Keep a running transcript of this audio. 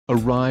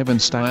Arrive in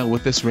style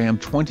with this Ram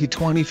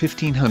 2020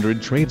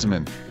 1500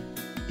 Tradesman.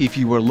 If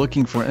you are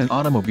looking for an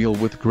automobile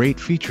with great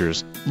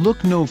features,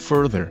 look no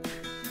further.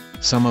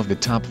 Some of the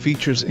top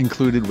features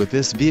included with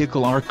this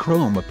vehicle are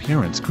chrome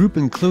appearance group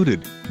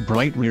included,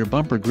 bright rear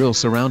bumper grille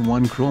surround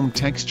 1 chrome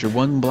texture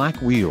 1 black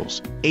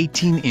wheels,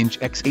 18-inch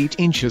x 8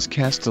 inches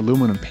cast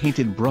aluminum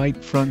painted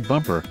bright front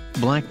bumper,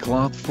 black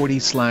cloth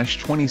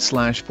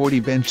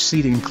 40/20/40 bench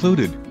seat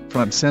included,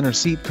 front center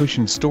seat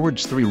cushion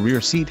storage 3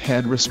 rear seat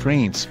head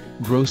restraints,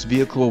 gross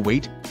vehicle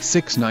weight,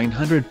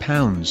 6,900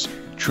 pounds.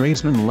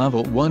 Tradesman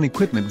Level 1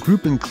 equipment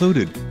group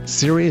included,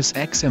 Sirius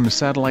XM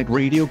satellite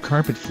radio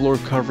carpet floor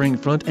covering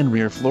front and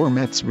rear floor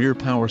mats rear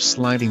power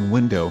sliding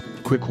window,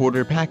 quick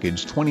order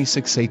package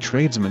 26A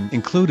Tradesman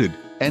included,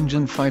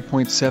 engine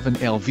 5.7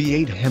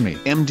 LV8 Hemi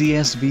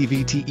MDS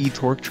VVTe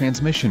torque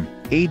transmission,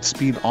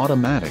 8-speed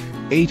automatic,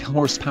 8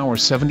 horsepower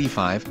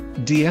 75,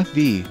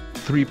 DFV,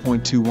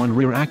 3.21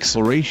 rear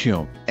axle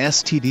ratio,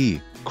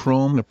 STD,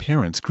 chrome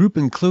appearance group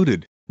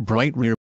included, bright rear